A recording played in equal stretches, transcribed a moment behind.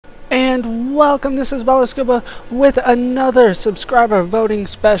and welcome. This is Ballerscuba with another subscriber voting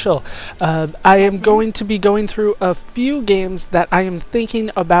special. I am going to be going through a few games that I am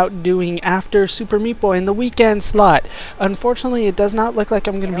thinking about doing after Super Meat Boy in the weekend slot. Unfortunately, it does not look like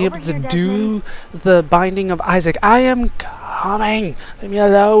I'm going to be able to do the Binding of Isaac. I am coming. Leave me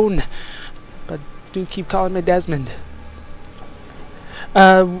alone. But do keep calling me Desmond.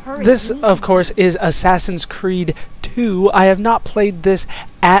 This, of course, is Assassin's Creed 2. I have not played this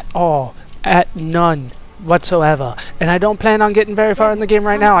at all. At none whatsoever. And I don't plan on getting very far in the game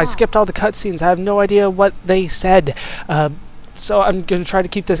right now. I skipped all the cutscenes. I have no idea what they said. So I'm going to try to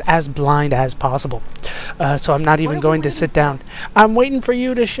keep this as blind as possible. So I'm not even going to sit down. I'm waiting for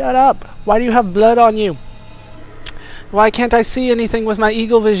you to shut up. Why do you have blood on you? Why can't I see anything with my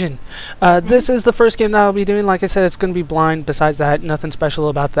eagle vision? This is the first game that I'll be doing. Like I said, it's going to be blind. Besides that, nothing special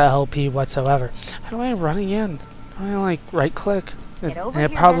about the LP whatsoever. How do I run again? How do I, like, right-click? Get over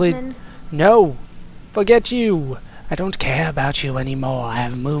and here, probably Desmond. No! Forget you! I don't care about you anymore. I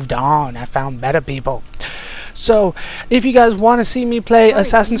have moved on. I found better people. So, if you guys want to see me play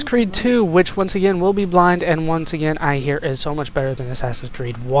Assassin's Creed 2, which once again will be blind, and once again I hear is so much better than Assassin's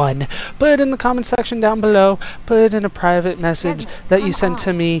Creed 1, put it in the comment section down below. Put it in a private message that you sent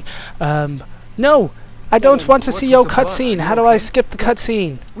to me. No! I don't want to see your cutscene. How do I skip the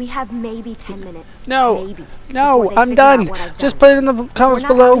cutscene? We have maybe 10 minutes. No. Maybe, No, before they I'm figure done. out what I've Just done. put it in the comments not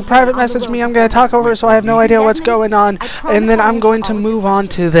below. out Private here on the message me. road I'm going to talk over it so I have no idea what's Desmond, going on. I promise And then I'll I'm answer going to all of your move on to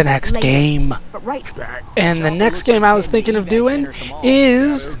questions the next later. game. But right, And the next game I was thinking of doing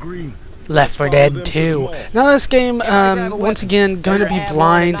is Left 4 Dead 2. Now this game, once again, going to be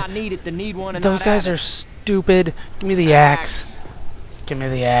blind. Those guys are stupid. Give me the axe. Give me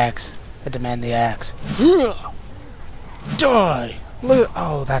the axe. I demand the axe. Die! Look,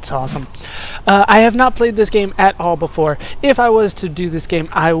 oh, that's awesome. I have not played this game at all before. If I was to do this game,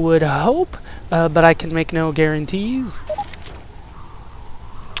 I would hope, but I can make no guarantees.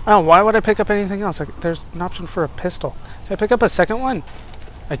 Oh, why would I pick up anything else? There's an option for a pistol. Can I pick up a second one?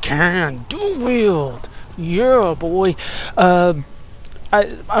 I can. Dual wield! Yeah, boy.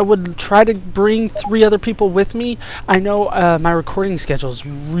 I would try to bring 3 other people with me. I know my recording schedule is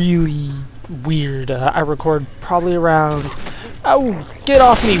really weird. I record probably around... Oh, get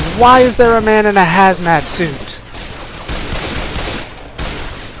off me. Why is there a man in a hazmat suit?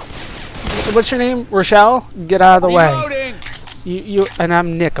 What's your name? Rochelle? Get out of the way. You and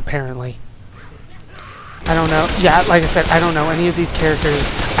I'm Nick, apparently. I don't know. Yeah, like I said, I don't know any of these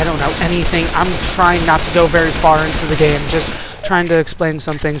characters. I don't know anything. I'm trying not to go very far into the game. Just trying to explain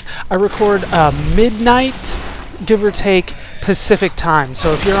some things. I record midnight, give or take, Pacific time.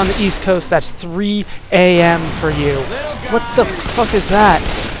 So if you're on the East Coast, that's 3 a.m. for you. What the fuck is that?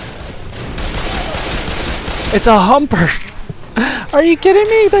 It's a humper. Are you kidding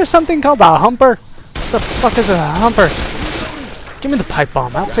me? There's something called a humper. What the fuck is a humper? Give me the pipe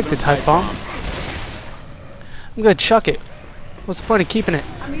bomb. I'll take the pipe bomb. I'm gonna chuck it. What's the point of keeping it?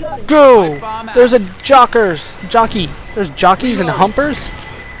 Go! There's a jockey. There's jockeys and humpers?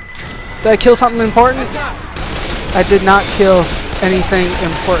 Did I kill something important? I did not kill anything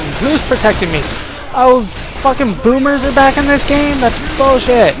important. Who's protecting me? Oh, fucking boomers are back in this game? That's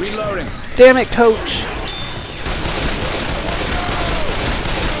bullshit. Damn it, coach.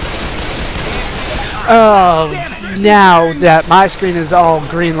 Oh, now that my screen is all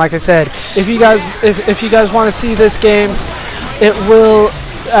green, like I said, if you guys want to see this game, it will.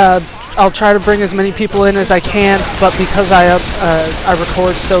 I'll try to bring as many people in as I can, but because I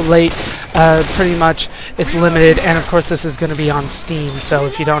record so late, pretty much it's limited. And of course, this is going to be on Steam, so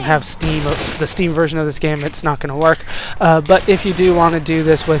if you don't have Steam, the Steam version of this game, it's not going to work. But if you do want to do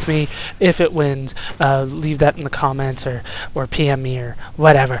this with me, if it wins, leave that in the comments or PM me or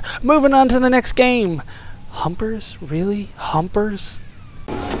whatever. Moving on to the next game. Humpers? Really? Humpers?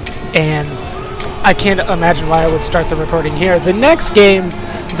 And I can't imagine why I would start the recording here. The next game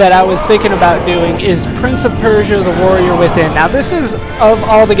that I was thinking about doing is Prince of Persia, The Warrior Within. Now this is, of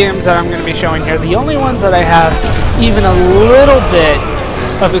all the games that I'm going to be showing here, the only ones that I have even a little bit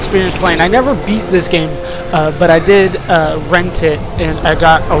of experience playing. I never beat this game, but I did rent it, and I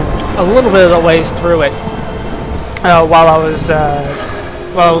got a little bit of the ways through it while I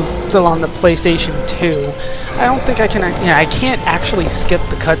was still on the PlayStation 2. I don't think I can. Yeah, I can't actually skip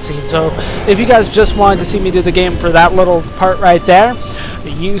the cutscene. So if you guys just wanted to see me do the game for that little part right there,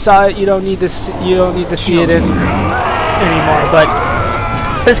 you saw it. You don't need to see it anymore.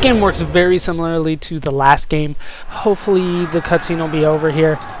 But this game works very similarly to the last game. Hopefully the cutscene will be over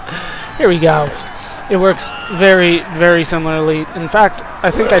here. Here we go. It works very, very similarly. In fact,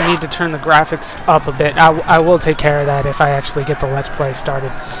 I think I need to turn the graphics up a bit. I will take care of that if I actually get the Let's Play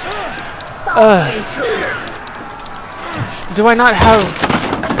started. Do I not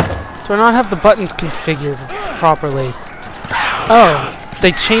have the buttons configured properly? Oh,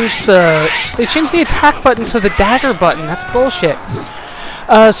 they changed the attack button to the dagger button. That's bullshit.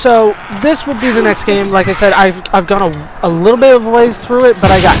 So this would be the next game. Like I said, I've gone a little bit of ways through it,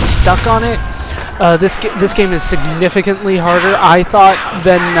 but I got stuck on it. This game is significantly harder, I thought,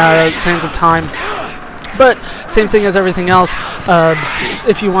 than Sands of Time. But same thing as everything else.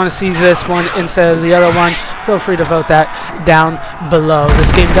 If you want to see this one instead of the other ones, feel free to vote that down below.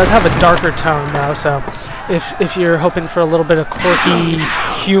 This game does have a darker tone though, so if you're hoping for a little bit of quirky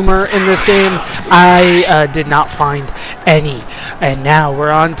humor in this game, I did not find any. And now we're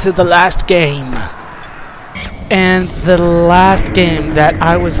on to the last game. And the last game that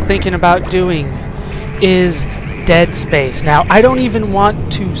I was thinking about doing is Dead Space. Now, I don't even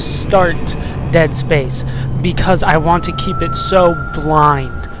want to start Dead Space because I want to keep it so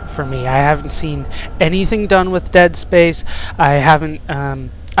blind for me. I haven't seen anything done with Dead Space. I haven't,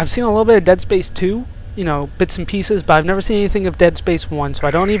 I've seen a little bit of Dead Space 2, you know, bits and pieces, but I've never seen anything of Dead Space 1, so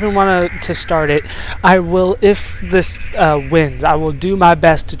I don't even want to start it. I will, if this wins, I will do my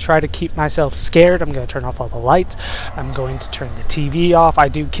best to try to keep myself scared. I'm going to turn off all the lights. I'm going to turn the TV off. I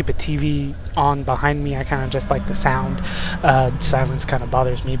do keep a TV on behind me. I kind of just like the sound. Silence kind of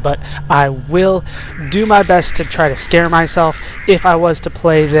bothers me, but I will do my best to try to scare myself if I was to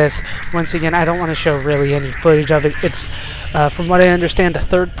play this. Once again, I don't want to show really any footage of it. It's, from what I understand, a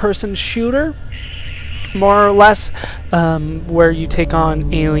third-person shooter, more or less, where you take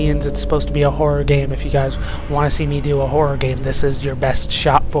on aliens. It's supposed to be a horror game. If you guys want to see me do a horror game, this is your best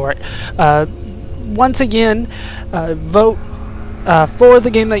shot for it. Once again, vote for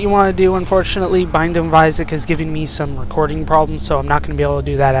the game that you want to do. Unfortunately, Binding of Isaac is giving me some recording problems, so I'm not going to be able to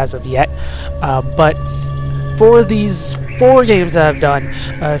do that as of yet. But for these 4 games that I've done,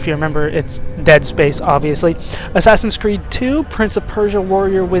 if you remember, it's Dead Space, obviously, Assassin's Creed 2, Prince of Persia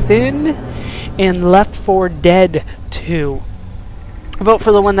Warrior Within, and Left 4 Dead 2. Vote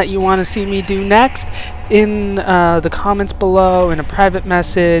for the one that you want to see me do next in the comments below, in a private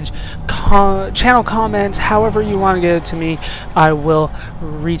message, channel comments, however you want to get it to me. I will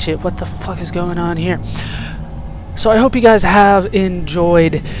reach it. What the fuck is going on here? So I hope you guys have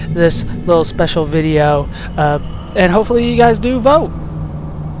enjoyed this little special video, and hopefully you guys do vote.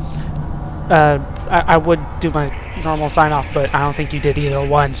 I would do my normal sign off, but I don't think you did either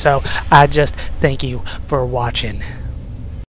one, so I just thank you for watching.